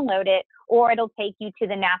can download it, or it'll take you to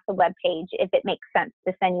the NASA webpage if it makes sense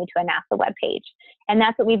to send you to a NASA webpage. And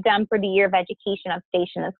that's what we've done for the Year of Education of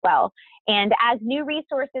Station as well. And as new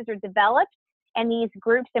resources are developed and these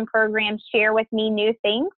groups and programs share with me new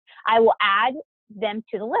things, I will add them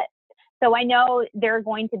to the list. So I know there are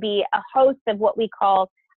going to be a host of what we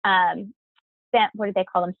call STEM, what do they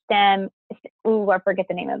call them? STEM, ooh, I forget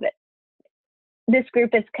the name of it. This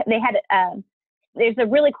group is, they had, there's a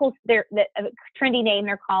really cool, a trendy name,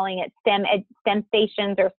 they're calling it STEM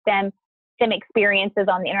stations or STEM experiences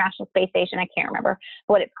on the International Space Station. I can't remember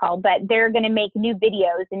what it's called, but they're going to make new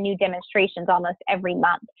videos and new demonstrations almost every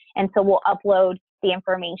month. And so we'll upload the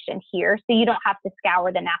information here, so you don't have to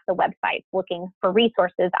scour the NASA websites looking for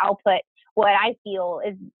resources. I'll put what I feel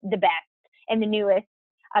is the best and the newest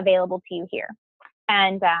available to you here.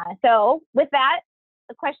 And so with that,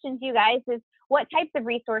 the question to you guys is, what types of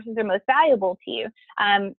resources are most valuable to you?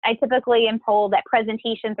 I typically am told that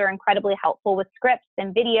presentations are incredibly helpful with scripts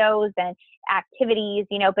and videos and activities,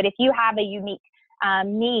 you know, but if you have a unique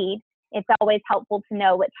need, it's always helpful to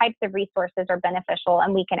know what types of resources are beneficial,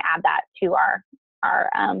 and we can add that to our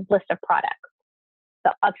list of products.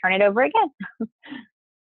 So I'll turn it over again.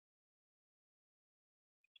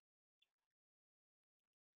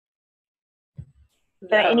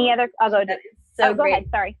 So any other, I'll go to, so go ahead,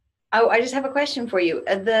 sorry. Oh, I just have a question for you.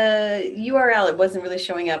 The URL, it wasn't really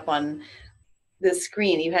showing up on the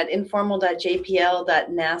screen. You had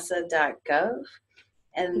informal.jpl.nasa.gov.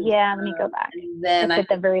 And yeah, let me go back. And then it's at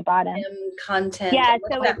the very bottom. Content. Yeah,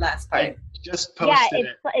 so that last part. Just posted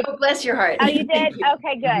it. Oh, bless your heart. Oh, you did?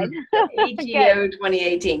 Okay, good. AGO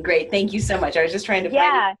 2018. Great. Thank you so much. I was just trying to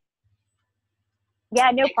find it. Yeah,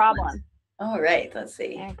 no problem. All right, let's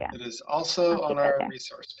see. There you go. It is also on our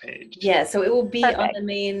resource page. Yeah, so it will be Perfect. on the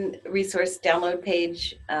main resource download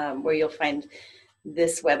page where you'll find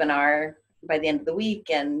this webinar by the end of the week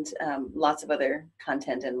and lots of other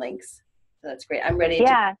content and links. So that's great. I'm ready to go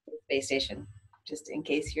to the space station, just in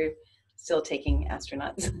case you're still taking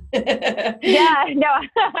astronauts. Yeah, no,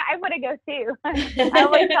 I want to go too. I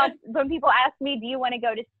always tell, when people ask me, do you want to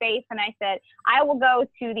go to space? And I said, I will go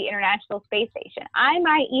to the International Space Station. I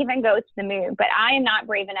might even go to the moon, but I am not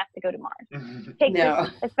brave enough to go to Mars. It takes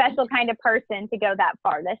a special kind of person to go that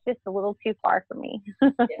far. That's just a little too far for me.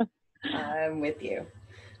 Yeah, I'm with you.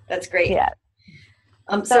 That's great. Yeah.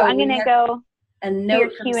 So I'm going to go a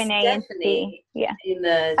note from Q&A Stephanie in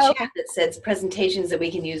the chat that says presentations that we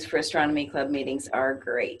can use for astronomy club meetings are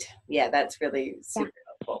great. Yeah, that's really super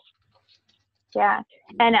helpful. Yeah,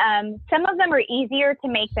 and some of them are easier to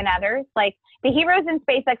make than others. Like the Heroes in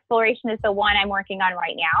Space Exploration is the one I'm working on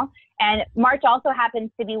right now. And March also happens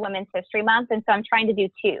to be Women's History Month, and so I'm trying to do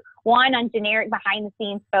two. One on generic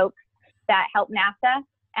behind-the-scenes folks that help NASA,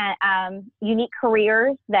 and unique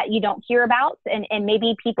careers that you don't hear about, and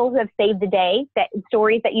maybe people who have saved the day, that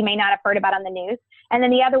stories that you may not have heard about on the news. And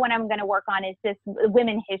then the other one I'm going to work on is just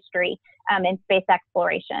women history in space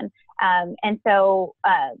exploration. And so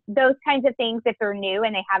those kinds of things, if they're new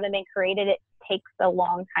and they haven't been created, it takes a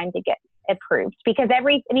long time to get approved, because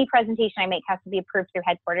any presentation I make has to be approved through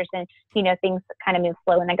headquarters, and you know, things kind of move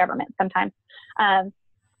slow in the government sometimes.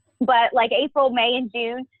 But like April, May, and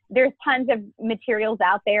June, there's tons of materials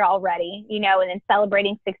out there already, you know, and then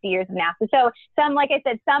celebrating 60 years of NASA. So some, like I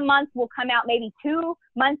said, some months will come out maybe 2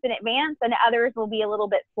 months in advance, and others will be a little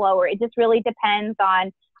bit slower. It just really depends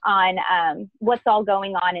on what's all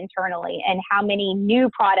going on internally, and how many new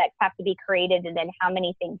products have to be created, and then how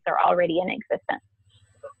many things are already in existence.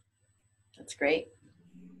 That's great.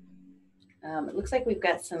 It looks like we've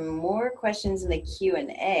got some more questions in the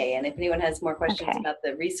Q&A, and if anyone has more questions about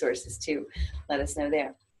the resources too, let us know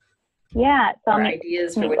there. Yeah, so or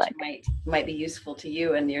ideas for which might be useful to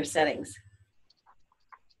you and your settings.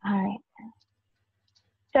 All right.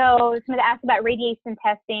 So somebody asked about radiation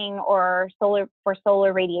testing or solar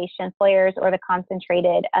radiation flares or the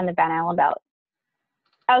concentrated on the Van Allen belt.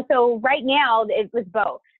 Oh, so right now it was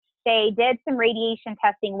both. They did some radiation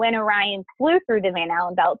testing when Orion flew through the Van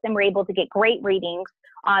Allen belts and were able to get great readings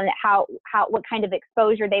on what kind of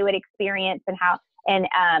exposure they would experience and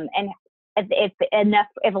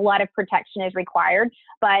if a lot of protection is required.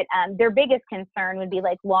 But their biggest concern would be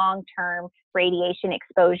like long-term radiation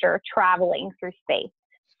exposure traveling through space.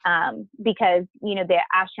 Because, the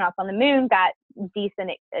astronauts on the moon got decent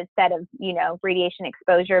set of, radiation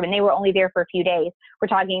exposure, and they were only there for a few days. We're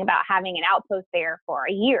talking about having an outpost there for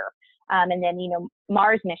a year. And then,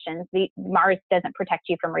 Mars missions, Mars doesn't protect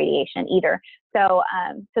you from radiation either. So,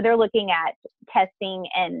 so they're looking at testing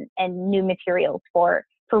and new materials for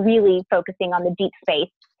really focusing on the deep space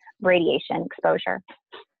radiation exposure.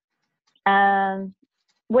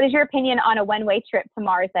 What is your opinion on a one-way trip to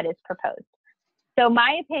Mars that is proposed? So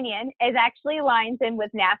my opinion is actually aligns in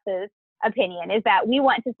with NASA's opinion, is that we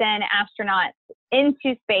want to send astronauts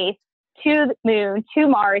into space, to the moon, to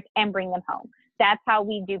Mars, and bring them home. That's how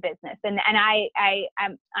we do business, and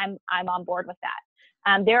I'm on board with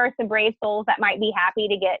that. There are some brave souls that might be happy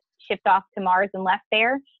to get shipped off to Mars and left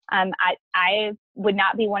there. I would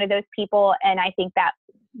not be one of those people, and I think that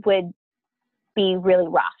would be really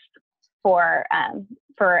rough for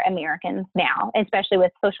Americans now, especially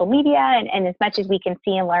with social media and as much as we can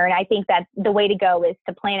see and learn. I think that the way to go is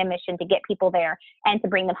to plan a mission to get people there and to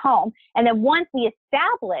bring them home. And then once we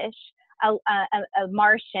establish a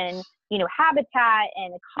Martian, habitat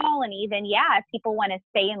and a colony, then yeah, if people want to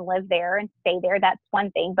stay and live there and stay there, that's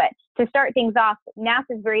one thing. But to start things off,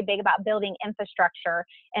 NASA is very big about building infrastructure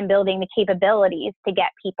and building the capabilities to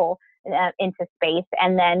get people into space.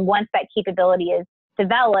 And then once that capability is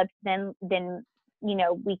developed, then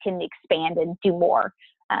we can expand and do more.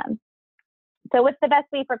 So what's the best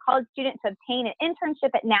way for college students to obtain an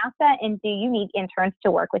internship at NASA, and do you need interns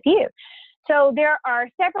to work with you? So there are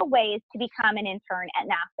several ways to become an intern at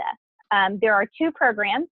NASA. There are two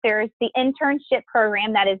programs. There's the internship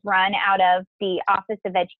program that is run out of the Office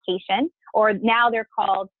of Education, or now they're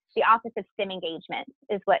called the Office of STEM Engagement,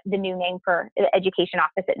 is what the new name for the education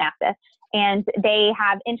office at NASA. And they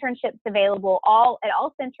have internships available at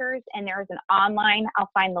all centers, and there's an online, I'll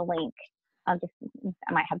find the link. I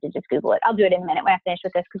might have to just Google it. I'll do it in a minute when I finish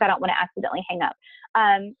with this because I don't want to accidentally hang up.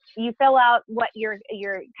 You fill out what your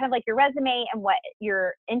kind of like your resume and what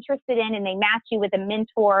you're interested in, and they match you with a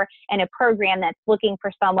mentor and a program that's looking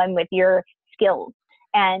for someone with your skills.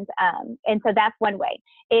 And so that's one way.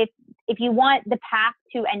 If you want the path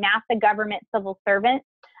to a NASA government civil servant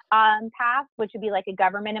path, which would be like a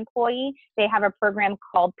government employee, they have a program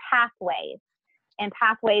called Pathways. And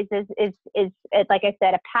Pathways is like I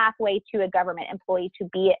said, a pathway to a government employee to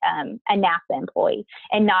be a NASA employee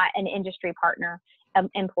and not an industry partner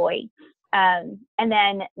employee. And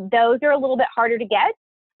then those are a little bit harder to get.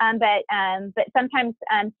 But sometimes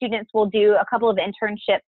students will do a couple of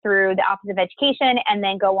internships through the Office of Education and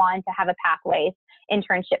then go on to have a Pathways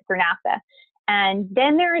internship through NASA. And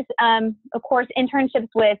then there's, of course, internships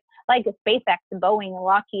with like SpaceX, Boeing,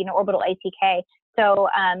 Lockheed, and Orbital ATK. So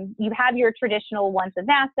you have your traditional ones with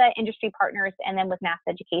NASA, industry partners, and then with NASA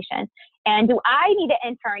Education. And do I need an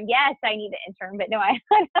intern? Yes, I need an intern, but no, I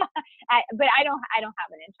don't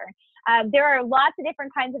have an intern. There are lots of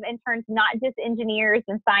different kinds of interns, not just engineers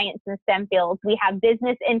and science and STEM fields. We have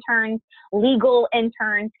business interns, legal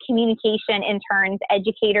interns, communication interns,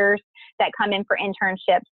 educators that come in for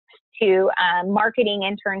internships, to marketing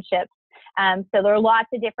internships. So there are lots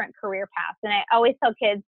of different career paths. And I always tell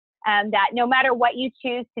kids that no matter what you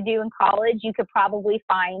choose to do in college, you could probably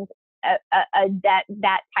find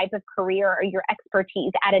that type of career or your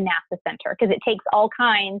expertise at a NASA center, because it takes all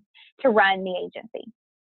kinds to run the agency.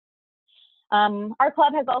 Our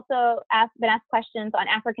club has also been asked questions on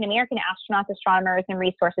African American astronauts, astronomers, and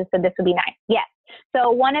resources, so this would be nice. Yes.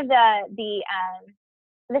 So one of the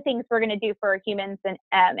things we're going to do for humans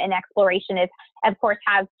and exploration is, of course,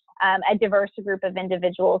 have a diverse group of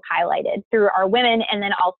individuals highlighted through our women, and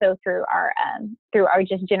then also through our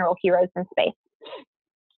just general heroes in space.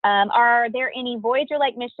 Are there any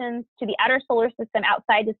Voyager-like missions to the outer solar system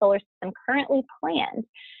outside the solar system currently planned?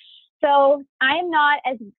 So I'm not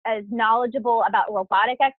as knowledgeable about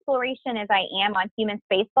robotic exploration as I am on human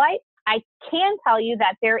spaceflight. I can tell you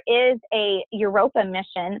that there is a Europa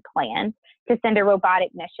mission planned to send a robotic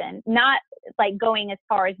mission, not like going as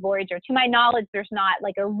far as Voyager. To my knowledge, there's not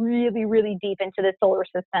like a really, really deep into the solar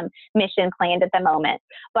system mission planned at the moment.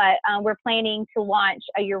 But we're planning to launch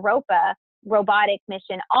a Europa robotic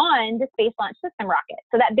mission on the Space Launch System rocket.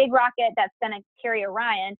 So that big rocket that's going to carry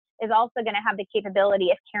Orion is also going to have the capability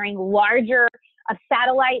of carrying larger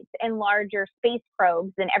satellites and larger space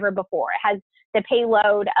probes than ever before. It has the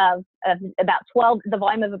payload of about 12, the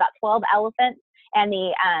volume of about 12 elephants, and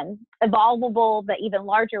the evolvable, the even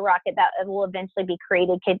larger rocket that will eventually be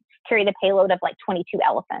created could carry the payload of like 22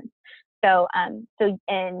 elephants. So,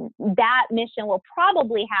 and that mission will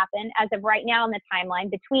probably happen as of right now in the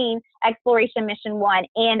timeline between Exploration Mission 1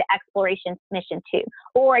 and Exploration Mission 2.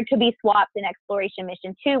 Or it could be swapped, and Exploration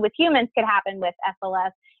Mission 2 with humans could happen with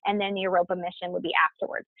SLS, and then the Europa mission would be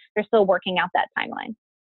afterwards. They're still working out that timeline.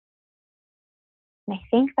 And I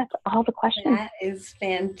think that's all the questions. That is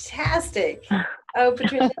fantastic. Oh,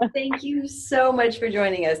 Patricia, thank you so much for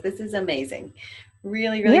joining us. This is amazing.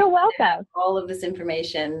 Really, really. You're welcome. All of this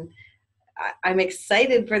information. I'm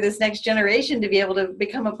excited for this next generation to be able to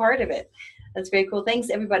become a part of it. That's very cool. Thanks,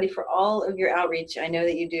 everybody, for all of your outreach. I know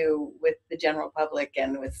that you do with the general public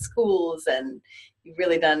and with schools, and you've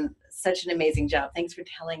really done such an amazing job. Thanks for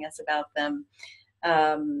telling us about them.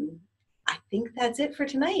 I think that's it for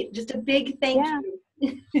tonight. Just a big thank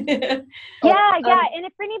you. Yeah. And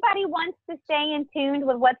if anybody wants to stay in tune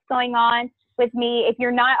with what's going on with me, if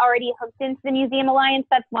you're not already hooked into the Museum Alliance,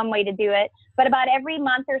 that's one way to do it. But about every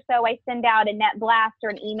month or so, I send out a net blast or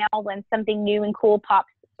an email when something new and cool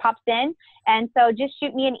pops in. And so just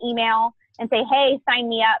shoot me an email and say, hey, sign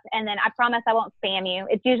me up. And then I promise I won't spam you.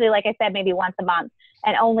 It's usually, like I said, maybe once a month.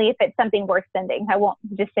 And only if it's something worth sending. I won't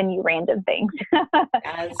just send you random things.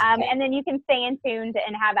 And then you can stay in tuned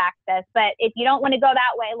and have access. But if you don't want to go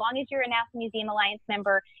that way, as long as you're a NASA Museum Alliance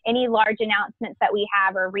member, any large announcements that we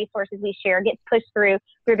have or resources we share gets pushed through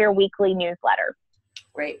their weekly newsletter.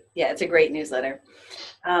 Great. Yeah, it's a great newsletter.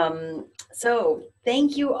 So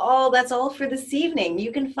thank you all. That's all for this evening.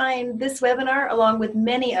 You can find this webinar along with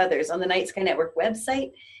many others on the Night Sky Network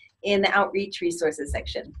website in the Outreach Resources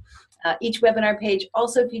section. Each webinar page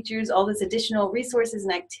also features all this additional resources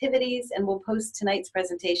and activities, and we'll post tonight's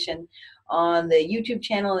presentation on the YouTube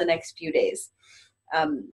channel in the next few days.